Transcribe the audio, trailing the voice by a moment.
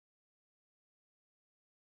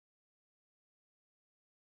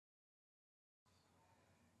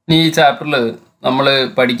ഇനി ഈ ചാപ്റ്ററിൽ നമ്മൾ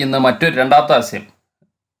പഠിക്കുന്ന മറ്റൊരു രണ്ടാമത്തെ ആശയം,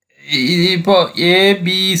 ഇപ്പോൾ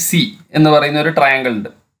ABC എന്ന് പറയുന്ന ഒരു ട്രയാങ്കിൾ ഉണ്ട്.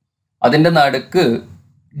 അതിൻ്റെ നടുക്ക്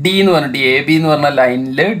ഡി എന്ന് പറഞ്ഞിട്ട് AB എന്ന് പറഞ്ഞ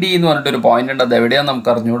ലൈനിൽ ഡി എന്ന് പറഞ്ഞിട്ട് ഒരു പോയിന്റ് ഉണ്ട്. അത് എവിടെയാണെന്ന്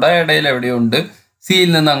നമുക്ക് അറിഞ്ഞൂടാ. ഇടയിൽ എവിടെയുണ്ട്. സിയിൽ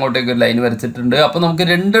നിന്ന് അങ്ങോട്ടേക്ക് ഒരു ലൈൻ വരച്ചിട്ടുണ്ട്. അപ്പോൾ നമുക്ക്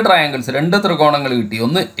രണ്ട് ട്രയാങ്കിൾസ്, രണ്ട് ത്രികോണങ്ങൾ കിട്ടി.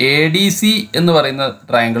 ഒന്ന് ADC എന്ന് പറയുന്ന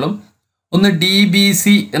ട്രയാങ്കിളും ഒന്ന് DBC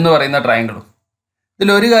എന്ന് പറയുന്ന ട്രയാങ്കിളും.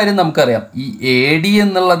 ഇതിലൊരു കാര്യം നമുക്കറിയാം, ഈ AD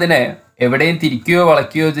എന്നുള്ളതിനെ എവിടെയും തിരിക്കുകയോ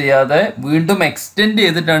വളയ്ക്കുകയോ ചെയ്യാതെ വീണ്ടും എക്സ്റ്റെൻഡ്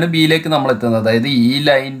ചെയ്തിട്ടാണ് ബിയിലേക്ക് നമ്മൾ എത്തുന്നത്. അതായത് ഈ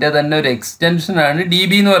ലൈനിൻ്റെ തന്നെ ഒരു എക്സ്റ്റൻഷനാണ്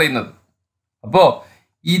DB എന്ന് പറയുന്നത്. അപ്പോൾ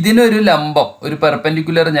ഇതിനൊരു ലംബം, ഒരു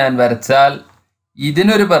പെർപെൻഡിക്കുലർ ഞാൻ വരച്ചാൽ,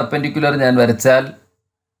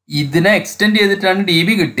 ഇതിനെ എക്സ്റ്റെൻഡ് ചെയ്തിട്ടാണ് DB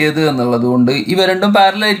കിട്ടിയത് എന്നുള്ളത് കൊണ്ട് ഇവ രണ്ടും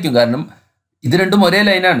പാരലൽ ആയിരിക്കും. കാരണം ഇത് രണ്ടും ഒരേ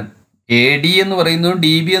ലൈനാണ്. AD എന്ന് പറയുന്നതും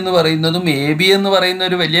DB എന്ന് പറയുന്നതും AB എന്ന് പറയുന്ന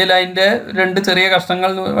ഒരു വലിയ ലൈനിൻ്റെ രണ്ട് ചെറിയ കഷ്ണങ്ങൾ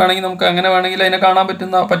വേണമെങ്കിൽ നമുക്ക് അങ്ങനെ വേണമെങ്കിൽ അതിനെ കാണാൻ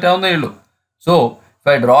പറ്റാവുന്നേ ഉള്ളൂ. So if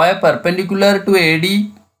I draw A perpendicular to AD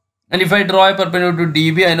and if I draw A perpendicular to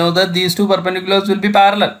DB, I know that these two perpendiculars will be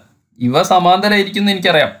parallel. ഇവ സമാന്തരമായിരിക്കും എന്ന്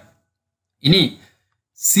എനിക്കറിയാം. ഇനി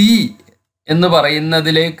C എന്ന്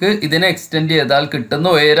പറയുന്നതിലേക്ക് ഇതിനെ എക്സ്റ്റെൻഡ് ചെയ്താൽ കിട്ടുന്ന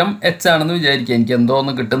ഉയരം H ആണെന്ന് വിചാരിക്കുക. എനിക്ക് എന്തോ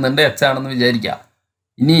ഒന്ന് കിട്ടുന്നുണ്ട്, H ആണെന്ന് വിചാരിക്കുക.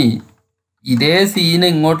 ഇനി ഇതേ സീനെ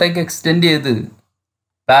ഇങ്ങോട്ടേക്ക് എക്സ്റ്റെൻഡ് ചെയ്ത്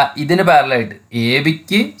ഇതിന് പാരലായിട്ട്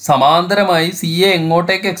ABക്ക് സമാന്തരമായി സിയെ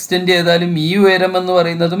എങ്ങോട്ടേക്ക് എക്സ്റ്റെൻഡ് ചെയ്താലും ഈ ഉയരം എന്ന്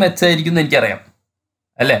പറയുന്നതും H ആയിരിക്കും എന്ന് എനിക്കറിയാം,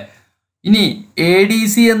 അല്ലേ? ഇനി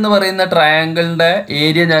ADC എന്ന് പറയുന്ന ട്രയാങ്കിളിൻ്റെ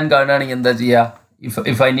ഏരിയ ഞാൻ കാണുകയാണെങ്കിൽ എന്താ ചെയ്യുക?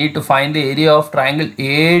 If I need to find the area of triangle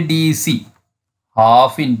ADC,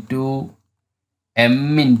 half into M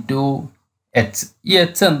into H. ഈ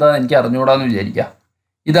H എന്താണെന്ന് എനിക്ക് അറിഞ്ഞുകൂടാന്ന് വിചാരിക്കുക.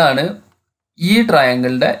 ഇതാണ് ഈ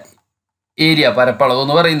ട്രയാങ്കിളിൻ്റെ ഏരിയ, പരപ്പളവ്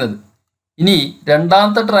എന്ന് പറയുന്നത്. ഇനി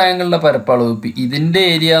രണ്ടാമത്തെ ട്രയാങ്കിളിൻ്റെ പരപ്പളവ്, ഇതിൻ്റെ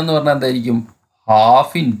ഏരിയ എന്ന് പറഞ്ഞാൽ എന്തായിരിക്കും?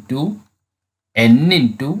 Half into N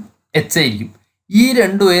into H ആയിരിക്കും. ഈ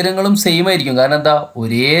രണ്ട് ഉയരങ്ങളും സെയിം ആയിരിക്കും. കാരണം എന്താ?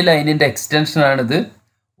 ഒരേ ലൈനിൻ്റെ എക്സ്റ്റൻഷനാണിത്,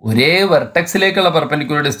 ഒരേ വെർട്ടെക്സിലേക്കുള്ള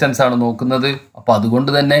പെർപെൻഡിക്കുലർ ഡിസ്റ്റൻസ് ആണ് നോക്കുന്നത്. അപ്പോൾ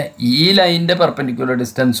അതുകൊണ്ട് തന്നെ ഈ ലൈനിൻ്റെ പെർപെൻഡിക്കുലർ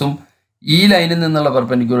ഡിസ്റ്റൻസും ഈ ലൈനിൽ നിന്നുള്ള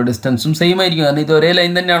പെർപെൻഡിക്കുലർ ഡിസ്റ്റൻസും സെയിം ആയിരിക്കും. കാരണം ഇത് ഒരേ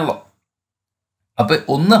ലൈൻ തന്നെയാണല്ലോ. അപ്പോൾ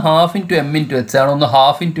ഒന്ന് half into M into H ആണ്, ഒന്ന്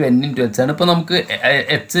half into N into H ആണ്. ഇപ്പോൾ നമുക്ക്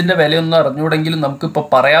Hൻ്റെ വിലയൊന്നും അറിഞ്ഞുകൂടെങ്കിലും നമുക്കിപ്പോൾ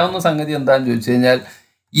പറയാവുന്ന സംഗതി എന്താണെന്ന് ചോദിച്ചു കഴിഞ്ഞാൽ,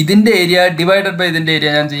 ഇതിൻ്റെ ഏരിയ ഡിവൈഡഡ് ബൈ ഇതിൻ്റെ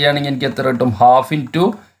ഏരിയ ഞാൻ ചെയ്യുകയാണെങ്കിൽ എനിക്ക് എത്ര കിട്ടും? Half into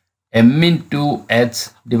M into H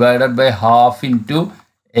divided by half into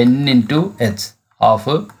N into H.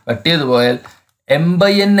 Half cut ചെയ്ത് പോയാൽ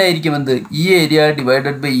M/N ആയിരിക്കും എന്ത്? ഈ ഏരിയ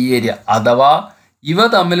ഡിവൈഡഡ് ബൈ ഈ ഏരിയ. അഥവാ ഇവ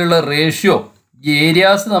തമ്മിലുള്ള റേഷ്യോ, ഈ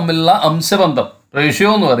ഏരിയാസ് തമ്മിലുള്ള അംശബന്ധം റേഷ്യോ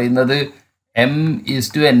എന്ന് പറയുന്നത്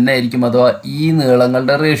M/N ആയിരിക്കും. അഥവാ ഈ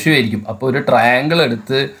നീളങ്ങളുടെ റേഷ്യോ ആയിരിക്കും. അപ്പോൾ ഒരു ട്രയാങ്കിൾ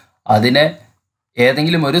എടുത്ത് അതിനെ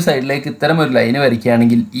ഏതെങ്കിലും ഒരു സൈഡിലേക്ക് ഇത്തരം ഒരു ലൈന്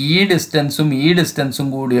വരയ്ക്കുകയാണെങ്കിൽ ഈ ഡിസ്റ്റൻസും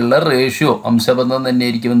കൂടിയുള്ള റേഷ്യോ, അംശബന്ധം തന്നെ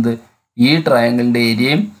ആയിരിക്കും എന്ത്? ഈ ട്രയാങ്കിളിൻ്റെ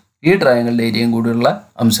ഏരിയയും കൂടിയുള്ള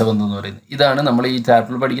അംശബന്ധം എന്ന് പറയുന്നത്. ഇതാണ് നമ്മൾ ഈ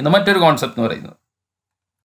ചാപ്റ്ററിൽ പഠിക്കുന്ന മറ്റൊരു കോൺസെപ്റ്റ് എന്ന് പറയുന്നത്.